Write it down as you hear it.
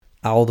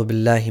أعوذ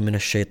بالله من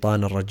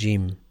الشيطان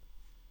الرجيم.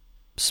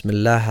 بسم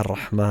الله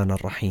الرحمن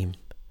الرحيم.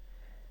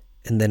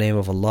 In the name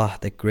of Allah,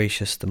 the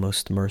Gracious, the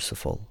Most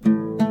Merciful.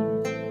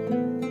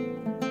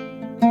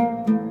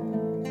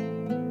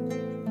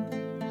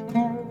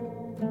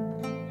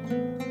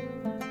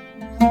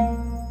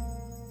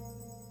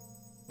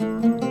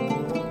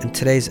 In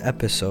today's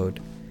episode,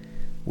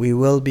 we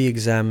will be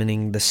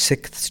examining the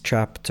 6th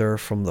chapter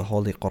from the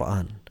Holy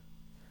Quran,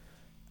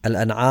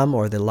 Al-An'am,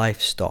 or the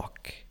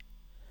livestock,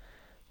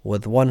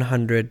 with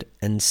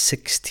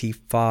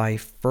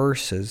 165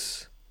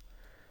 verses.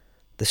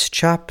 This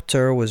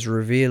chapter was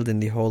revealed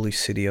in the holy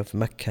city of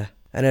Makkah,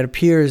 and it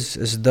appears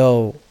as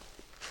though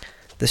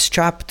this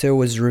chapter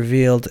was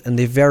revealed in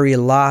the very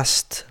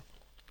last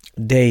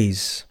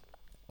days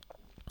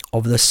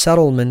of the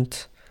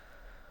settlement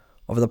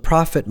of the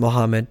Prophet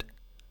Muhammad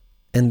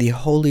in the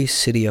holy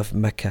city of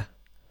Mecca,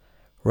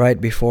 right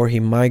before he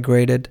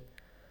migrated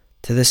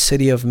to the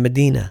city of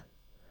Medina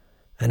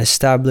and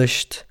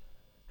established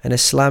an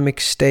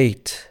Islamic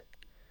state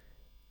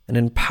and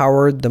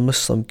empowered the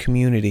Muslim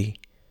community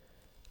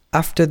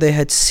after they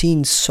had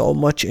seen so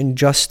much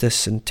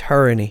injustice and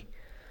tyranny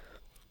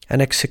and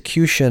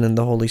execution in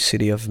the holy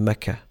city of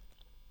Mecca.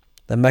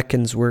 The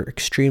Meccans were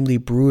extremely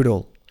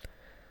brutal,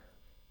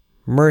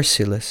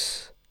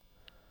 merciless.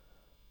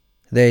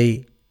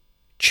 They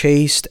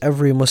chased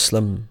every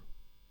Muslim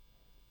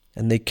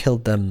and they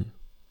killed them,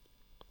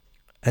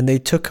 and they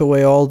took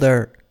away all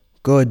their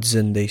goods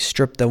and they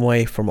stripped them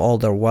away from all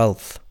their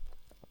wealth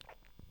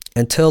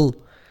until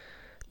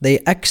they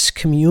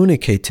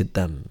excommunicated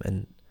them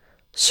and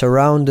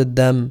surrounded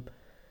them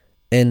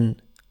in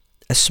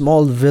a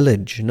small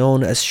village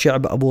known as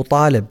Shi'b Abu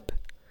Talib,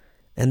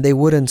 and they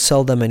wouldn't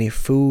sell them any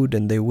food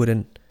and they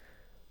wouldn't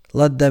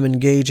let them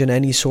engage in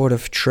any sort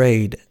of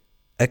trade.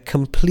 A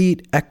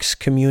complete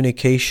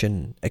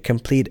excommunication, a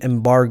complete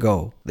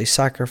embargo. They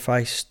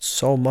sacrificed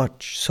so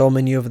much. So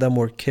many of them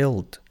were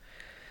killed.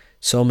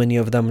 So many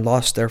of them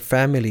lost their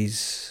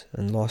families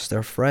and lost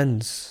their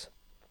friends.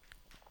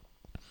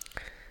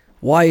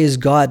 Why is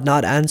God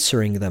not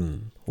answering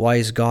them? Why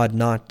is God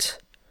not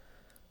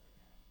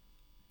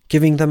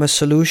giving them a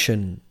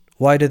solution?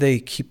 Why do they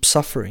keep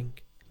suffering?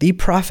 The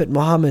Prophet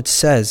Muhammad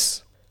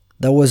says,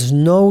 "There was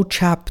no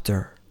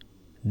chapter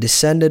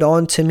descended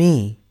onto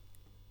me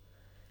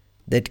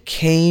that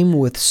came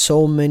with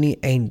so many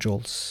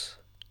angels.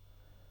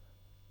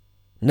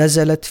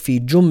 نزلت في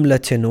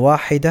جملة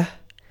واحدة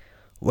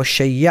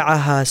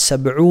وشيعها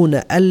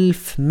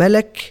 70,000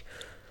 ملك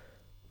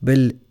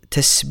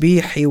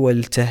بالتسبيح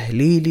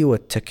والتهليل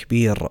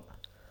والتكبير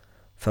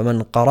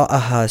فمن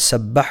قرأها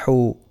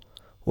سبحوا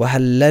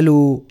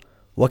وهللوا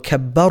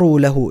وكبروا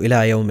له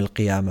إلى يوم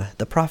القيامة."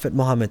 The Prophet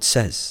Muhammad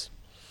says,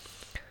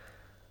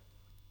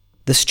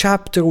 this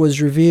chapter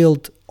was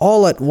revealed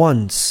all at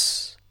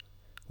once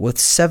with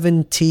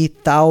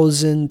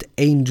 70,000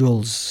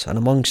 angels, and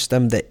amongst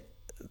them the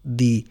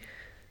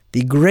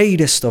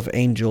greatest of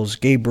angels,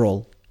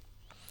 Gabriel.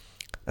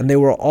 And they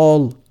were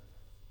all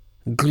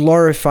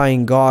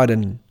glorifying God,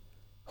 and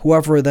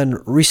whoever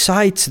then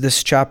recites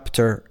this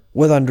chapter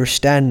with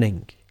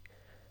understanding,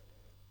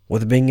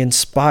 with being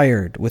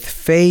inspired, with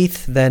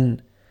faith,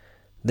 then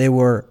they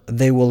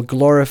will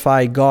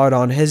glorify God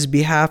on His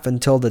behalf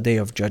until the Day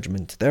of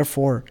Judgment.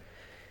 Therefore,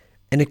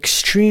 an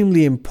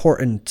extremely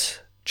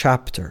important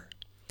chapter,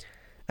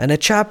 and a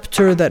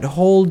chapter that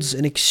holds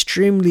an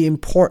extremely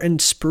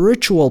important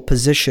spiritual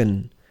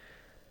position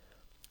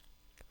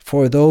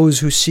for those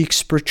who seek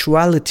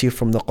spirituality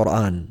from the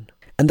Quran.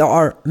 And there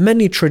are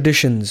many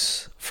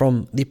traditions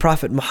from the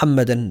Prophet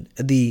Muhammad and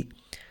the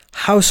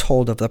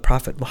household of the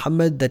Prophet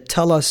Muhammad that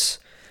tell us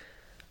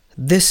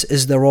this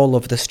is the role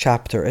of this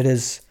chapter. It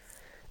is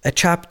a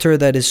chapter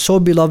that is so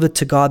beloved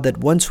to God that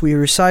once we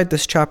recite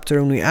this chapter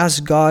and we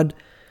ask God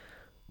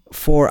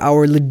for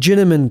our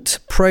legitimate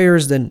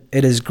prayers, then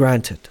it is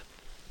granted.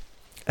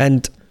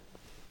 And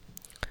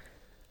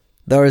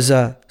there is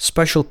a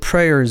special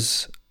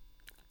prayers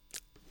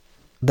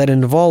that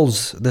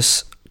involves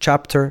this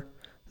chapter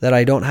that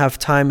I don't have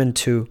time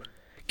into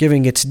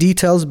giving its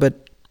details,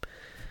 but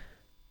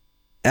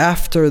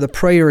after the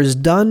prayer is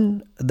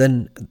done,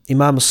 then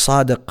Imam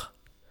Sadiq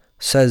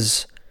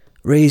says,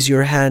 raise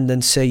your hand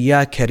and say,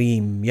 Ya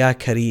Kareem, Ya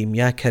Kareem,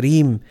 Ya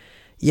Kareem,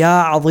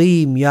 Ya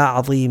Azim, Ya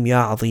Azim,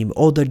 Ya Azim,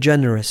 O the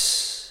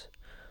generous,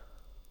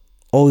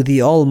 O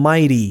the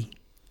Almighty.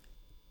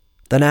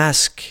 Then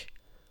ask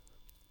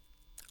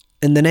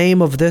in the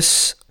name of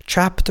this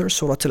chapter,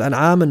 Surah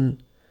Al-An'am,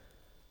 and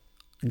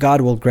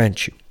God will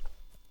grant you.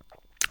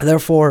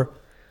 Therefore,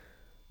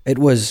 it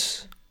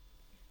was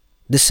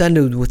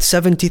descended with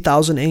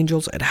 70,000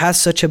 angels. It has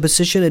such a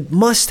position. It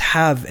must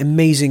have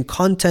amazing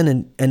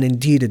content, and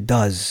indeed it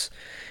does.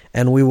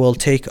 And we will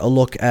take a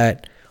look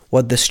at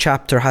what this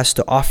chapter has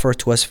to offer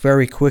to us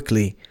very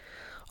quickly.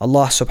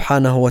 Allah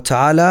subhanahu wa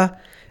ta'ala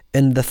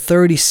in the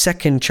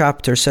 32nd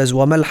chapter says,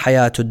 وَمَا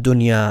الْحَيَاةُ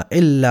الدُّنْيَا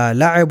إِلَّا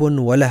لَعِبٌ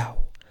وَلَهْوٌ.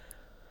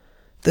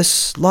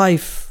 This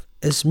life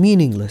is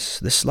meaningless.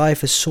 This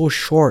life is so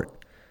short.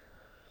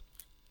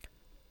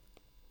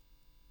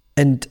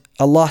 And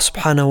Allah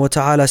subhanahu wa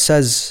ta'ala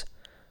says,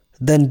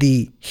 then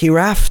the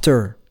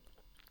hereafter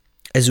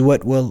is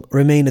what will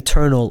remain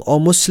eternal. O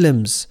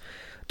Muslims,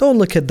 don't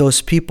look at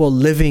those people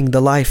living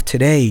the life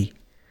today.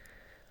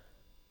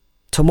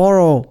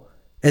 Tomorrow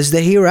is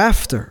the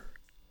hereafter.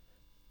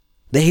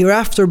 The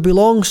hereafter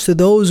belongs to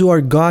those who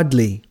are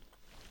godly.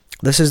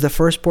 This is the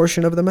first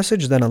portion of the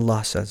message. Then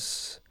Allah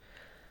says,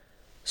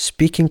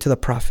 speaking to the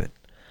Prophet,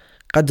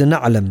 قَدْ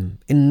نَعْلَمْ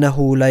إِنَّهُ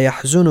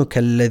لَيَحْزُنُكَ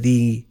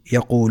الَّذِي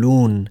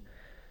يَقُولُونَ.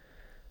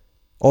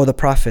 O the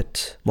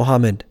Prophet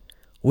Muhammad,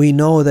 we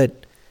know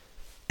that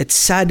it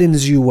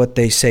saddens you what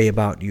they say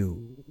about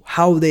you,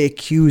 how they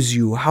accuse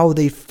you, how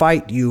they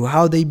fight you,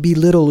 how they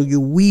belittle you.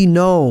 We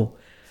know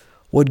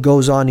what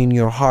goes on in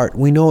your heart.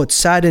 We know it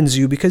saddens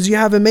you because you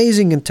have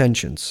amazing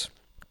intentions.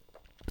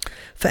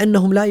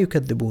 فَإِنَّهُمْ لَا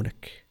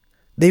يُكَذِّبُونَكَ.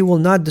 They will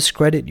not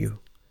discredit you.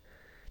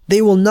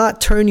 They will not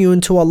turn you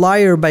into a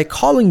liar by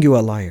calling you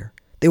a liar.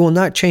 They will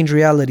not change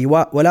reality.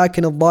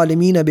 وَلَكِنَ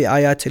الظَّالِمِينَ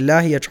بِآيَاتِ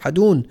اللَّهِ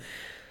يَجْحَدُونَ.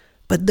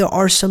 But there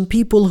are some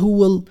people who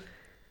will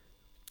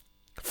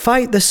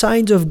fight the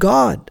signs of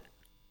God.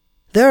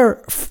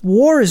 Their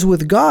war is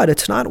with God.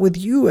 It's not with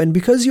you. And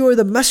because you are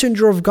the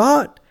messenger of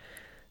God,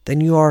 then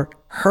you are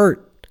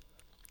hurt.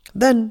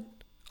 Then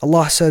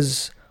Allah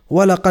says,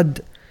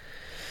 وَلَقَدْ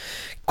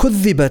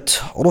كُذِّبَتْ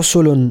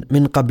رُسُلٌ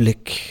مِّن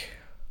قَبْلِكَ.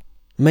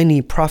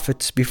 Many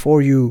prophets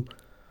before you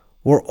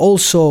were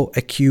also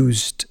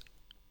accused.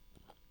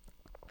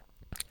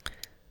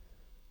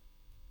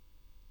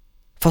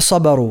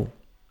 فَصَبَرُوا.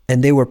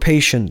 And they were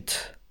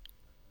patient.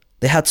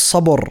 They had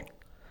sabr.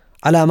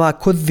 عَلَى مَا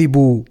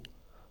كُذِّبُوا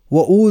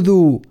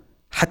وَأُوذُوا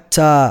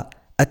حَتَّى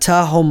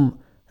أَتَاهُمْ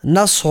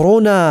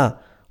نَصْرُنَا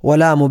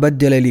وَلَا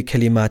مُبَدِّلَ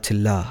لِكَلِمَاتِ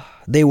اللَّهِ.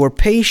 They were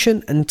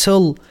patient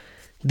until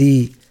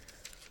the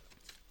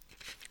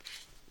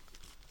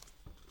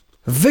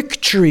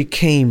victory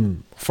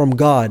came from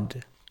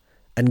God,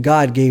 and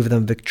God gave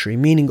them victory.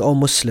 Meaning, O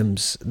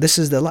Muslims,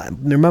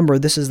 remember,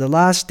 this is the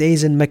last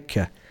days in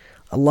Mecca.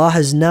 Allah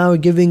is now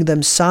giving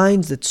them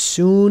signs that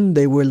soon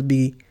they will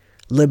be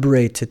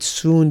liberated.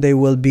 Soon they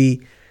will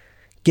be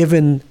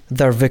given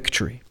their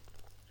victory.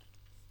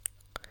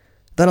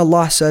 Then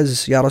Allah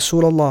says, Ya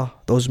Rasulullah,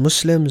 those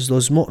Muslims,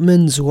 those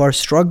mu'mins who are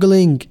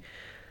struggling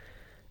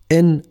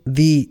in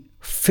the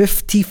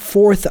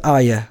 54th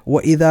ayah,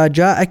 وَإِذَا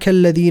جَاءَكَ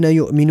الَّذِينَ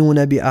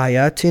يُؤْمِنُونَ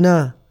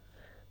بِآيَاتِنَا.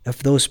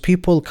 If those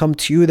people come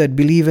to you that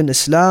believe in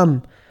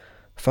Islam,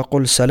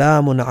 فَقُلْ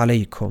سَلَامٌ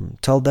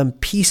عَلَيْكُمْ. Tell them,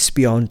 peace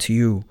be unto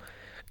you.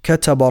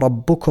 كَتَبَ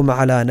رَبُّكُمْ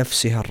عَلَى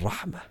نَفْسِهَا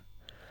الرَّحْمَةِ.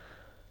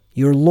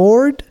 Your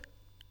Lord,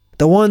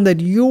 the one that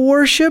you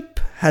worship,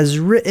 has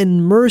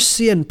written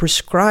mercy and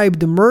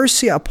prescribed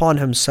mercy upon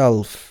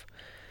himself.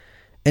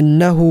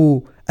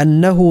 إِنَّهُ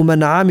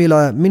مَنْ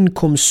عَمِلَ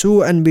مِنْكُمْ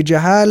سُوءًا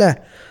بِجَهَالَةٍ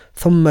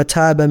ثُمَّ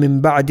تَابَ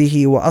مِنْ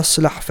بَعْدِهِ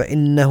وَأَصْلَحَ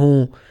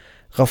فَإِنَّهُ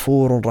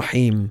غَفُورٌ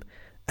رَحِيمٌ.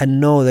 And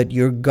know that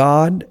your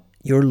God,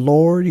 your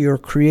Lord, your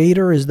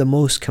Creator is the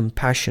most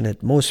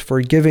compassionate, most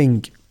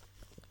forgiving.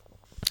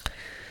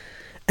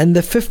 And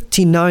the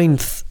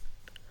 59th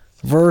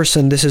verse,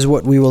 and this is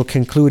what we will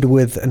conclude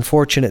with,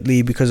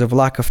 unfortunately, because of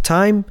lack of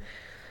time,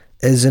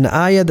 is an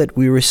ayah that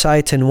we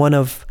recite in one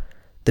of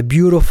the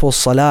beautiful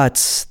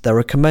salats, the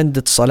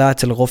recommended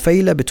salat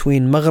al-Ghufayla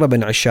between Maghrib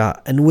and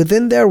Isha. And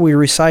within there we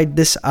recite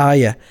this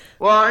ayah.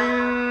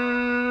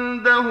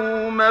 وَعِندَهُ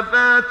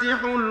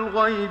مَفَاتِحُ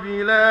الْغَيْبِ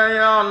لَا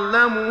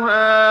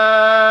يَعْلَمُهَا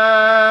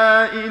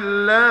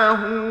إِلَّا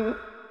هُوَ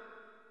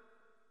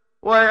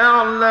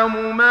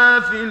وَيَعْلَمُ مَا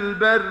فِي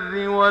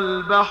الْبَرِّ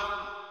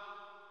وَالْبَحْرِ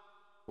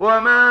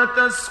وَمَا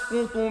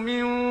تَسْقُطُ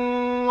مِنْ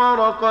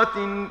وَرَقَةٍ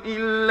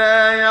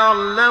إِلَّا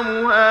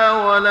يَعْلَمُهَا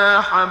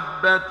وَلَا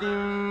حَبَّةٍ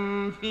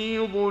فِي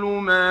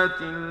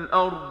ظُلُمَاتِ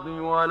الْأَرْضِ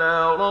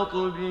وَلَا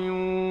رَطْبٍ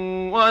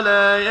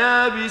وَلَا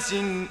يَابِسٍ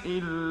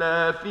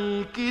إِلَّا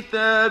فِي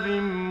كِتَابٍ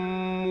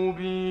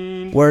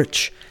مُبِينٍ.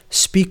 Which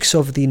speaks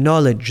of the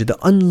knowledge, the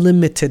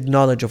unlimited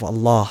knowledge of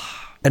Allah.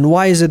 And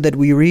why is it that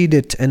we read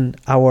it in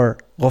our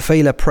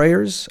Ghufayla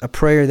prayers, a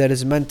prayer that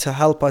is meant to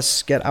help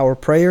us get our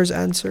prayers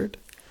answered?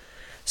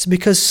 It's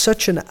because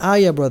such an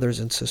ayah, brothers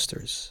and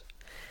sisters,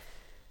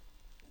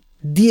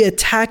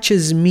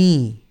 detaches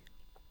me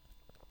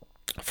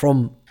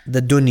from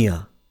the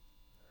dunya.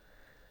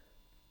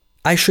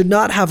 I should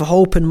not have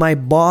hope in my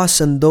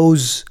boss and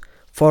those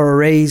for a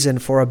raise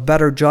and for a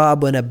better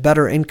job and a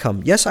better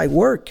income. Yes, I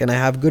work and I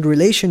have good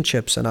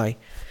relationships and I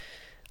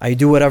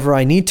do whatever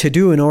I need to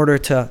do in order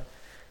to,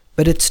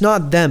 but it's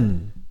not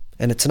them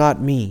and it's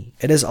not me.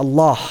 It is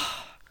Allah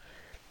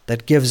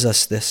that gives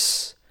us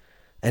this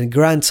and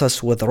grants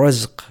us with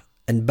rizq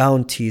and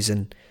bounties.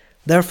 And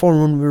therefore,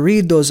 when we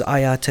read those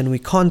ayat and we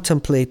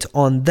contemplate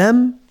on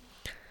them,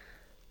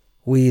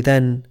 we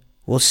then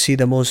will see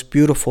the most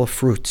beautiful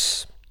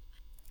fruits.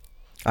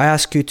 I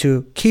ask you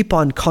to keep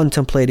on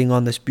contemplating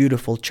on this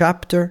beautiful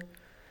chapter.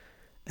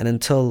 And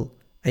until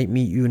I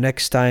meet you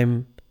next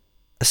time,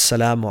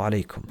 Assalamu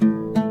alaikum.